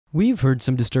We've heard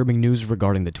some disturbing news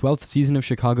regarding the 12th season of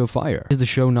Chicago Fire. Is the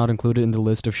show not included in the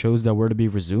list of shows that were to be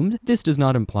resumed? This does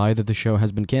not imply that the show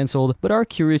has been cancelled, but our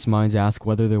curious minds ask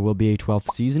whether there will be a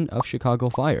 12th season of Chicago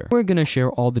Fire. We're gonna share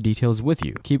all the details with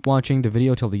you. Keep watching the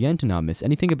video till the end to not miss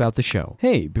anything about the show.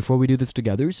 Hey, before we do this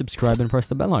together, subscribe and press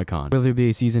the bell icon. Will there be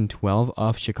a season 12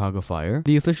 of Chicago Fire?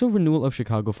 The official renewal of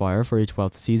Chicago Fire for a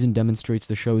 12th season demonstrates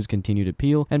the show's continued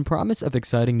appeal and promise of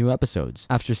exciting new episodes.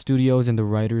 After studios and the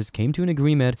writers came to an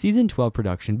agreement, season 12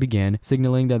 production began,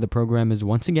 signaling that the program is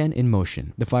once again in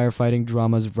motion. The firefighting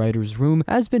drama's writer's room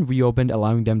has been reopened,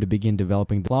 allowing them to begin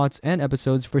developing the plots and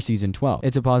episodes for season 12.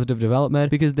 It's a positive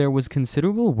development because there was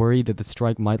considerable worry that the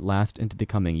strike might last into the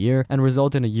coming year and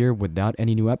result in a year without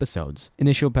any new episodes.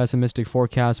 Initial pessimistic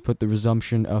forecasts put the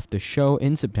resumption of the show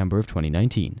in September of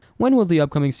 2019. When will the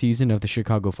upcoming season of the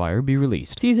Chicago Fire be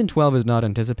released? Season 12 is not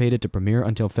anticipated to premiere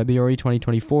until February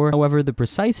 2024. However, the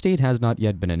precise date has not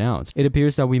yet been announced. It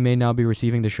appears that we may now be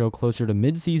receiving the show closer to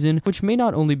mid-season, which may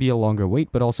not only be a longer wait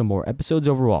but also more episodes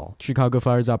overall. Chicago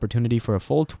Fire's opportunity for a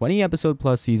full 20-episode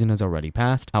plus season has already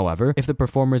passed. However, if the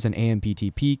performers and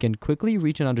AMPTP can quickly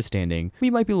reach an understanding, we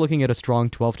might be looking at a strong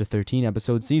 12 to 13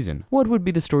 episode season. What would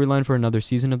be the storyline for another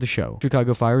season of the show?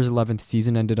 Chicago Fire's 11th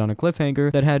season ended on a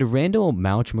cliffhanger that had Randall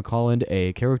Mouch McClelland,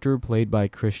 a character played by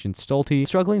Christian Stolte,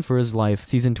 struggling for his life.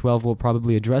 Season 12 will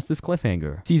probably address this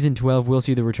cliffhanger. Season 12 will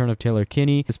see the return of Taylor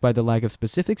Kinney. Despite the lack of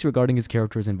specifics regarding his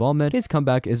character's involvement, his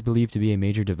comeback is believed to be a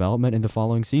major development in the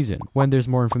following season. When there's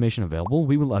more information available,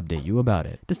 we will update you about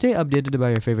it. To stay updated about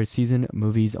your favorite season,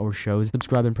 movies, or shows,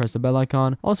 subscribe and press the bell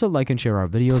icon. Also, like and share our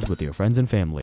videos with your friends and family.